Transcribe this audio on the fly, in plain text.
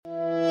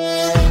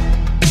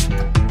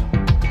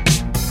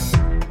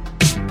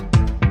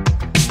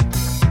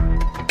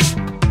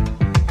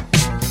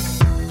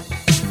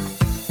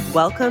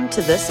Welcome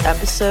to this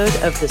episode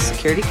of the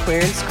Security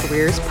Clearance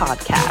Careers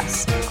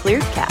Podcast,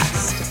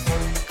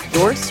 ClearedCast,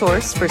 your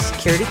source for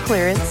security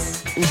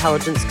clearance,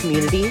 intelligence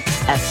community,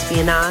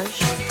 espionage,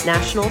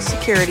 national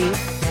security,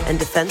 and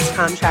defense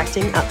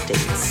contracting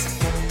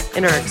updates,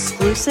 and our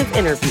exclusive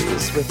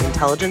interviews with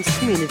intelligence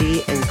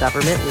community and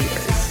government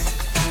leaders.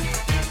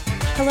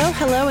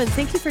 Hello, and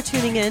thank you for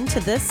tuning in to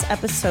this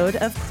episode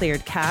of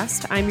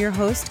ClearedCast. I'm your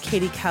host,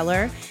 Katie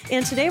Keller,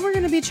 and today we're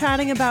going to be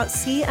chatting about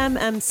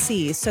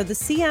CMMC. So the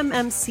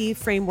CMMC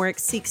framework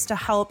seeks to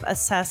help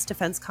assess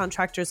defense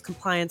contractors'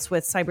 compliance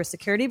with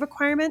cybersecurity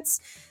requirements,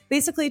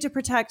 basically to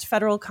protect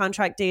federal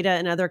contract data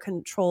and other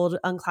controlled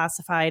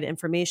unclassified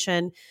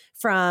information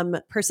from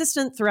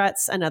persistent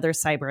threats and other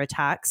cyber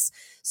attacks.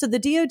 So the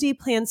DoD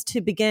plans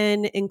to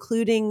begin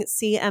including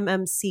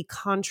CMMC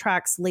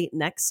contracts late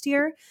next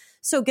year.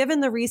 So given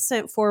the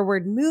recent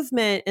forward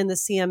movement in the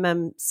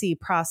CMMC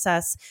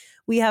process,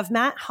 we have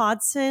Matt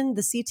Hodson,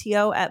 the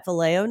CTO at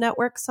Valeo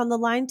Networks, on the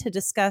line to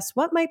discuss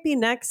what might be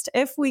next,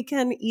 if we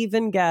can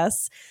even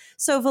guess.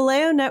 So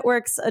Valeo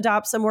Networks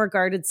adopts a more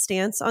guarded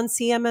stance on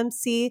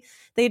CMMC.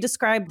 They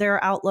describe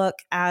their outlook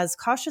as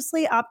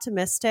cautiously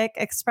optimistic,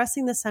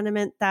 expressing the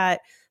sentiment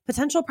that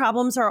potential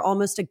problems are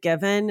almost a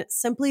given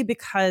simply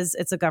because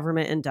it's a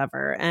government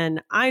endeavor.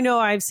 And I know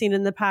I've seen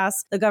in the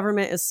past, the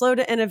government is slow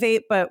to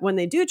innovate, but when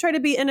they do try to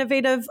be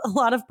innovative, a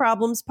lot of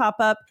problems pop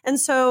up. And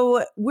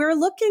so we're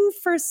looking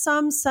for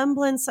some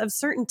semblance of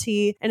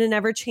certainty in an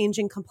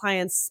ever-changing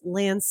compliance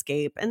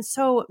landscape. And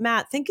so,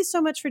 Matt, thank you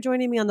so much for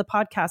joining me on the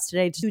podcast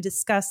today to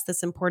discuss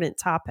this important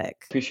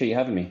topic. Appreciate you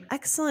having me.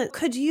 Excellent.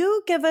 Could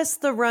you give us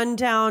the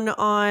rundown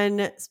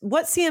on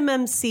what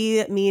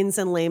CMMC means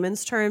in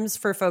layman's terms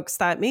for folks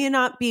that may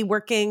not be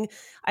working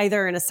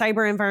either in a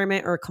cyber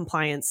environment or a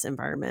compliance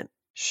environment?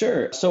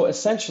 Sure. So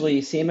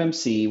essentially,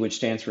 CMMC, which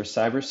stands for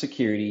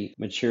Cybersecurity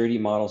Maturity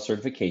Model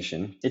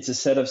Certification, it's a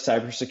set of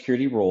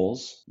cybersecurity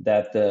roles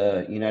that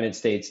the United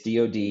States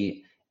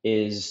DoD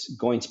is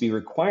going to be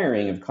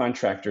requiring of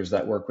contractors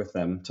that work with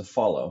them to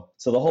follow.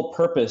 So the whole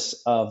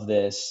purpose of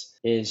this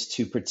is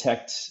to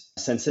protect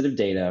sensitive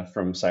data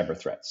from cyber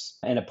threats.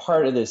 And a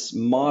part of this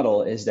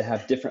model is to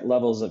have different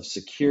levels of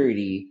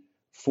security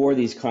for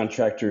these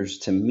contractors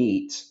to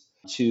meet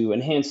to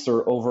enhance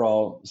their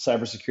overall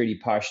cybersecurity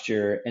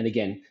posture and,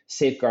 again,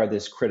 safeguard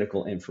this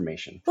critical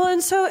information. Well,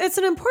 and so it's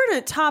an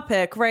important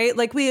topic, right?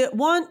 Like, we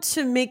want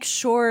to make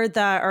sure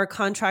that our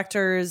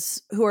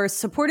contractors who are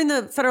supporting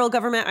the federal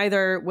government,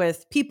 either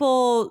with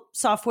people,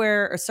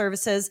 software, or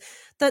services,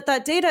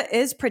 that data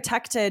is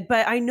protected.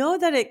 But I know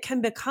that it can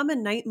become a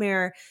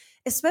nightmare,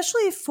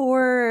 especially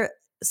for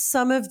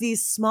some of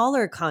these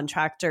smaller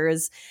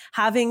contractors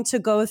having to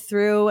go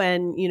through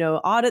and,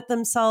 audit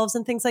themselves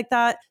and things like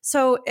that.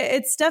 So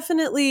it's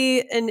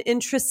definitely an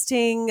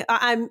interesting,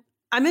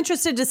 I'm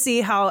interested to see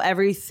how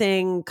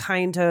everything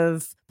kind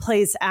of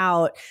plays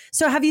out.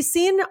 So have you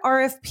seen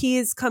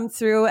RFPs come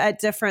through at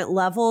different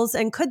levels,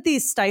 and could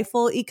these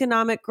stifle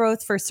economic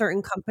growth for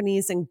certain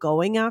companies in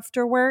going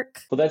after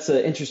work? Well, that's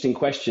an interesting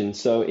question.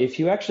 So if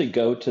you actually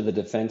go to the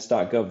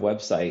defense.gov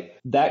website,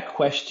 that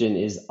question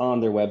is on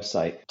their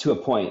website to a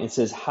point. It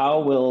says, how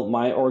will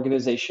my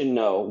organization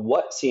know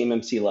what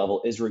CMMC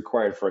level is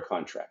required for a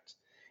contract?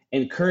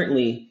 And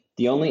currently,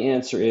 the only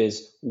answer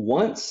is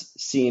once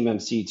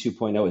CMMC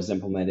 2.0 is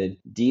implemented,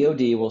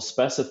 DoD will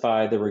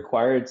specify the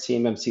required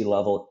CMMC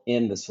level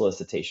in the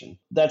solicitation.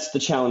 That's the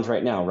challenge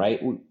right now,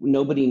 right?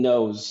 Nobody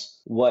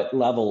knows what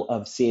level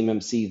of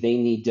CMMC they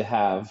need to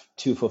have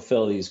to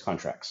fulfill these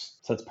contracts.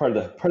 So that's part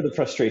of the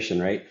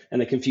frustration, right?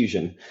 And the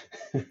confusion.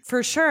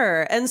 For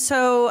sure. And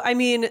so,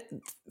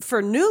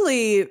 for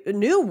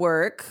new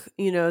work,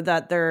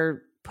 that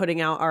they're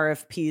putting out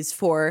RFPs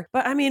for.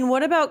 But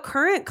what about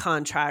current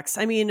contracts?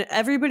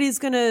 Everybody's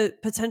going to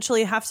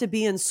potentially have to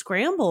be in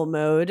scramble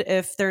mode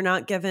if they're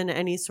not given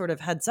any sort of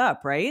heads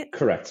up, right?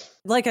 Correct.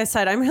 Like I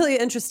said, I'm really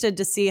interested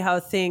to see how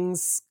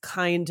things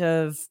kind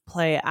of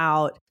play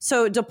out.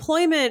 So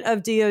deployment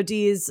of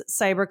DoD's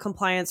cyber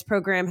compliance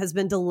program has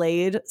been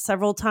delayed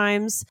several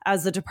times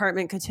as the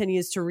department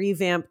continues to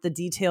revamp the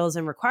details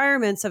and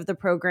requirements of the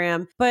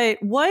program. But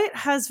what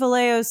has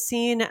Valeo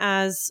seen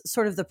as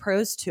sort of the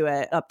pros to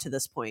it up to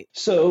this point?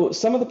 So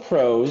some of the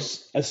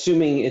pros,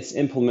 assuming it's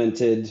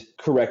implemented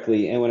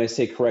correctly, and when I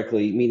say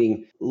correctly,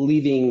 meaning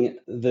leaving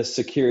the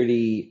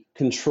security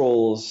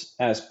controls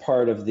as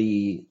part of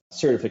the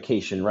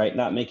certification, right?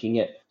 Not making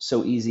it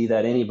so easy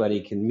that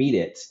anybody can meet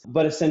it.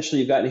 But essentially,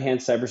 you've got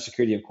enhanced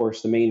cybersecurity. Of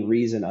course, the main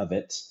reason of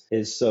it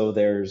is so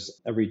there's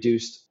a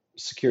reduced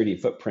security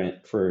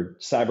footprint for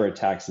cyber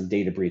attacks and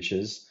data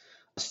breaches.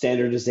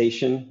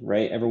 Standardization,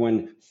 right?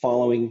 Everyone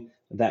following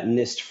that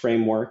NIST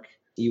framework.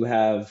 You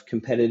have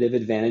competitive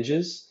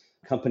advantages.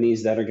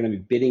 Companies that are going to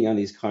be bidding on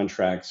these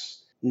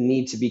contracts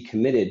need to be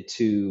committed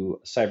to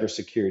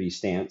cybersecurity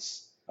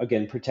stance.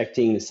 Again,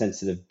 protecting the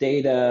sensitive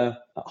data,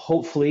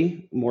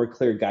 hopefully more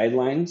clear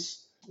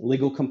guidelines,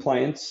 legal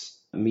compliance,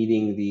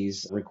 meeting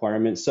these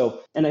requirements.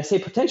 So, and I say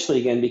potentially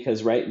again,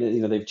 because, right,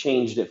 they've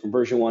changed it from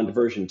version 1 to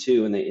version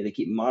 2 and they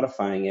keep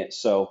modifying it.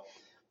 So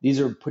These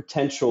are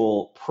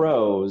potential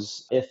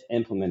pros if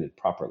implemented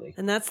properly.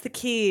 And that's the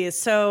key.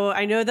 So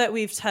I know that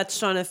we've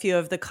touched on a few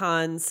of the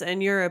cons. In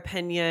your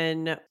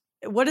opinion,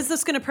 what is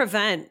this going to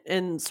prevent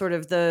in sort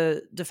of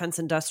the defense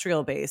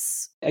industrial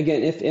base?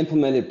 Again, if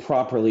implemented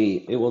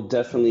properly, it will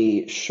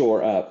definitely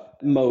shore up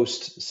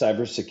most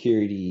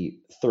cybersecurity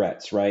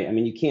threats, right? I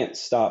mean, you can't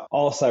stop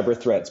all cyber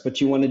threats, but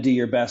you want to do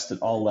your best at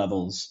all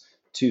levels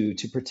to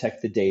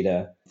protect the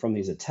data from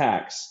these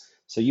attacks.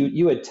 So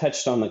you had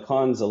touched on the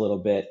cons a little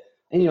bit.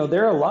 And,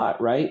 there are a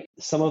lot, right?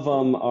 Some of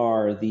them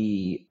are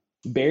the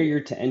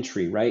barrier to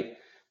entry, right?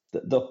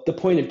 The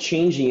point of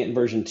changing it in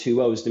version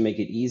 2.0 is to make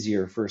it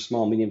easier for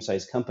small,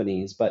 medium-sized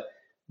companies, but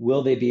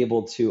will they be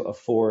able to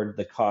afford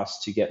the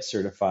cost to get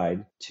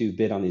certified to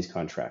bid on these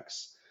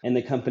contracts? And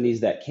the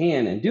companies that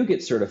can and do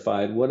get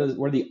certified, what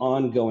are the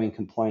ongoing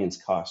compliance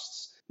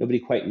costs? Nobody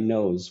quite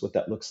knows what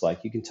that looks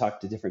like. You can talk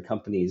to different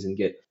companies and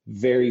get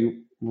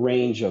very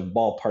range of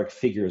ballpark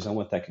figures on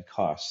what that could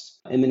cost.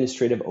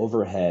 Administrative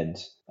overhead,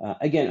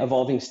 again,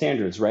 evolving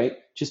standards, right?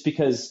 Just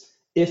because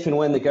if and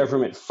when the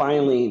government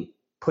finally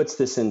puts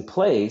this in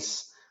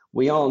place,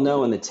 we all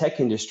know in the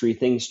tech industry,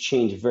 things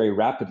change very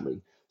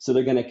rapidly. So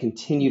they're going to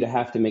continue to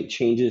have to make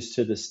changes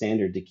to the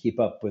standard to keep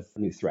up with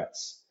new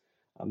threats.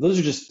 Those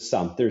are just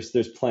some. There's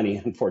plenty,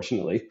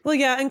 unfortunately. Well,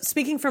 yeah. And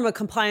speaking from a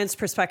compliance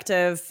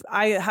perspective,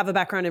 I have a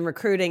background in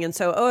recruiting. And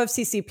so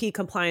OFCCP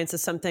compliance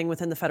is something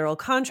within the federal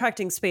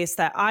contracting space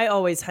that I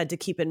always had to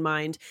keep in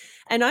mind.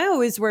 And I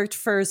always worked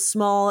for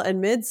small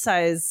and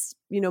mid-sized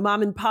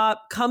mom and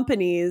pop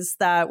companies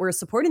that were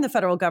supporting the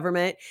federal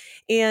government.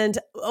 And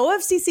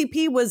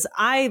OFCCP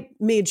I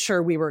made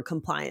sure we were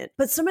compliant.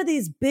 But some of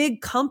these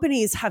big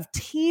companies have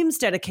teams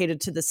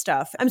dedicated to this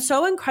stuff. I'm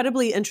so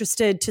incredibly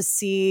interested to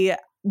see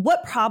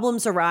what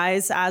problems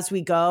arise as we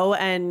go.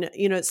 And,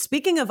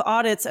 speaking of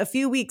audits, a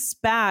few weeks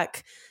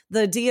back,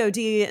 the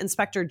DoD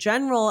Inspector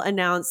General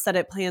announced that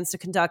it plans to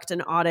conduct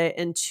an audit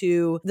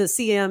into the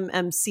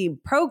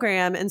CMMC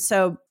program. And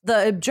so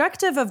the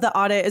objective of the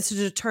audit is to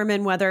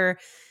determine whether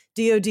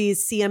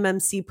DoD's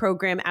CMMC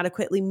program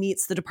adequately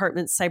meets the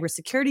department's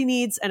cybersecurity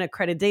needs and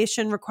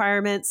accreditation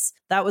requirements.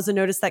 That was a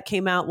notice that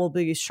came out. We'll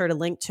be sure to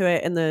link to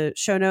it in the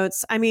show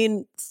notes. I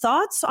mean,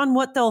 thoughts on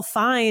what they'll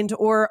find,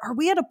 or are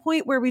we at a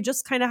point where we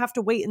just kind of have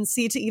to wait and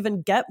see to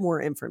even get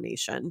more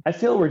information? I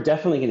feel we're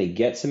definitely going to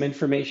get some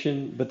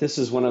information, but this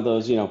is one of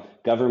those,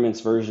 government's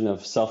version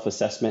of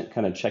self-assessment,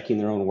 kind of checking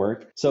their own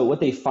work. So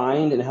what they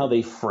find and how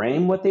they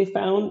frame what they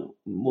found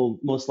will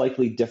most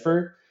likely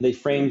differ. They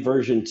framed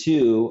version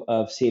 2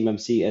 of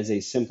CMMC as a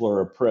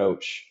simpler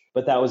approach,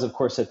 but that was, of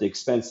course, at the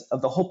expense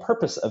of the whole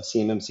purpose of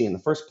CMMC in the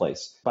first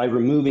place by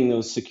removing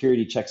those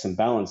security checks and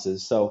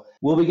balances. So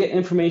will we get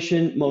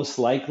information? Most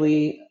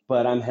likely,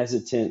 but I'm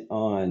hesitant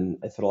on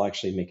if it'll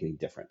actually make any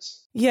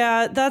difference.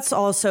 Yeah, that's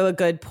also a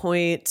good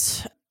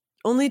point.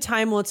 Only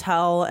time will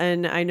tell.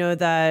 And I know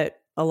that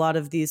a lot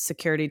of these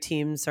security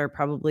teams are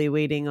probably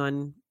waiting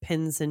on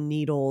pins and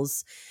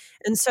needles.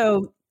 And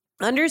so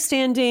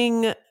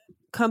understanding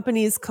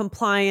companies'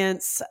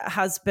 compliance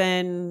has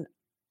been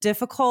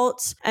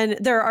difficult. And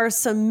there are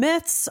some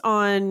myths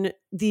on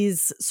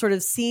these sort of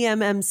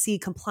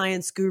CMMC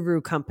compliance guru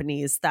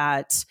companies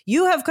that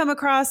you have come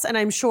across. And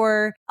I'm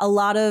sure a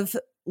lot of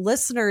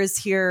listeners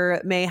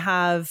here may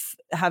have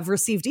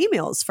received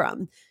emails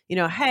from,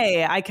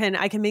 hey, I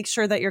can make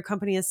sure that your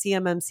company is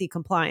CMMC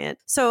compliant.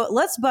 So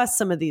let's bust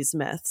some of these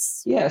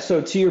myths. Yeah.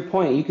 So to your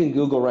point, you can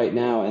Google right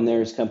now and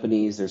there's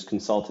companies, there's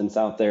consultants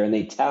out there and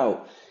they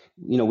tout,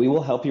 we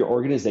will help your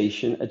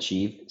organization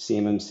achieve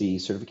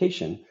CMMC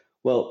certification.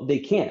 Well, they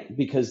can't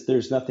because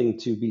there's nothing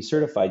to be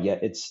certified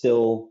yet. It's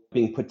still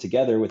being put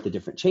together with the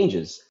different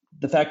changes.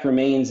 The fact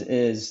remains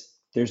is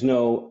there's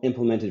no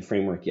implemented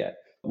framework yet.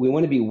 We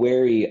want to be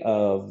wary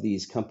of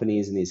these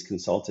companies and these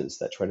consultants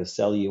that try to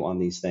sell you on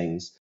these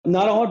things.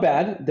 Not all are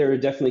bad. There are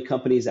definitely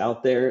companies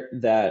out there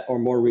that are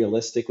more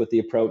realistic with the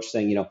approach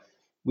saying,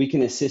 we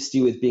can assist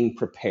you with being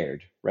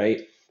prepared,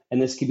 right?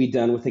 And this can be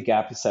done with a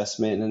gap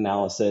assessment and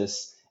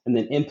analysis and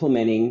then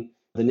implementing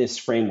the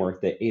NIST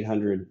framework, the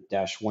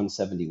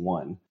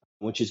 800-171,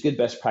 which is good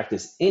best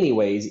practice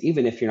anyways,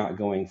 even if you're not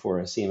going for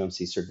a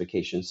CMMC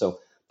certification. So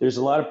there's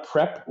a lot of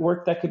prep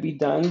work that could be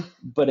done.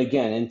 But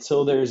again,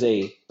 until there's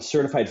a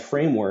certified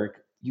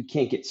framework, you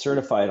can't get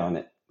certified on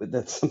it. But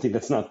that's something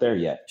that's not there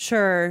yet.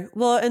 Sure.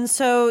 Well, and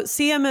so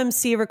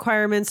CMMC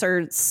requirements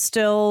are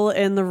still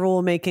in the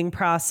rulemaking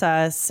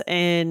process.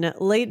 In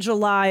late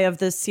July of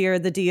this year,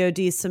 the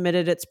DoD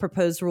submitted its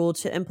proposed rule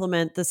to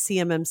implement the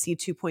CMMC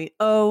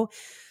 2.0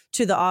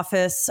 to the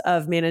Office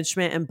of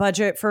Management and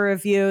Budget for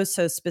review.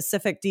 So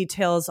specific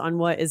details on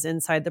what is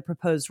inside the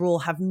proposed rule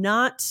have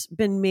not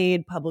been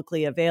made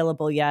publicly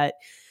available yet.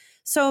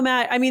 So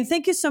Matt,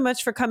 thank you so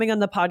much for coming on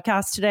the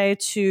podcast today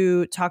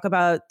to talk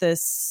about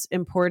this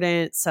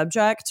important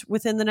subject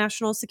within the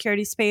national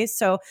security space.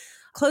 So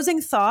closing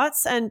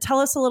thoughts and tell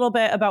us a little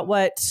bit about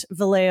what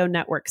Valeo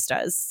Networks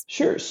does.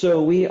 Sure.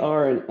 So we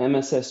are an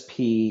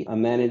MSSP, a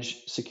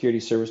managed security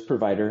service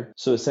provider.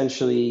 So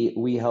essentially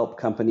we help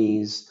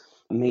companies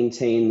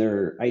maintain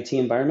their IT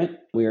environment.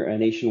 We're a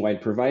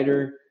nationwide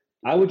provider.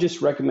 I would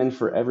just recommend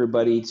for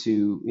everybody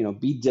to,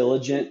 be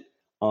diligent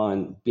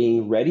on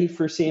being ready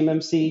for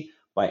CMMC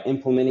by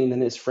implementing the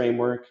NIST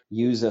framework.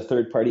 Use a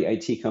third-party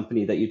IT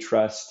company that you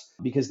trust,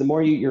 because the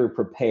more you're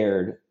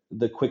prepared,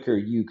 the quicker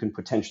you can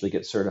potentially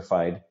get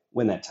certified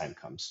when that time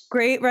comes.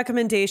 Great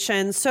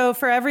recommendation. So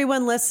for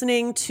everyone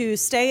listening, to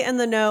stay in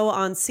the know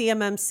on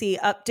CMMC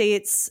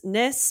updates,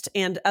 NIST,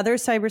 and other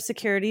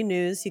cybersecurity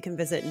news, you can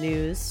visit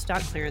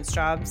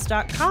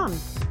news.clearancejobs.com.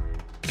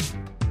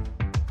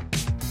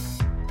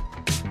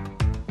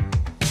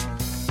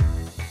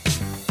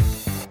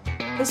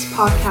 This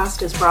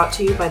podcast is brought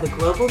to you by the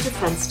Global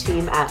Defense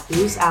Team at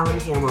Booz Allen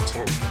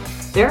Hamilton.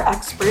 Their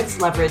experts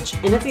leverage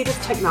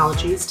innovative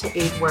technologies to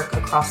aid work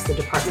across the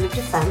Department of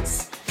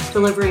Defense,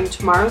 delivering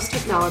tomorrow's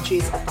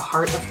technologies at the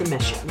heart of the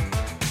mission.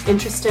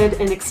 Interested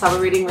in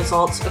accelerating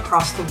results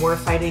across the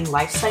warfighting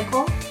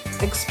lifecycle?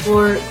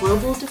 Explore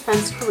global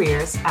defense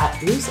careers at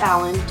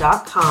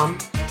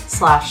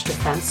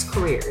boozallen.com/defense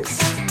careers.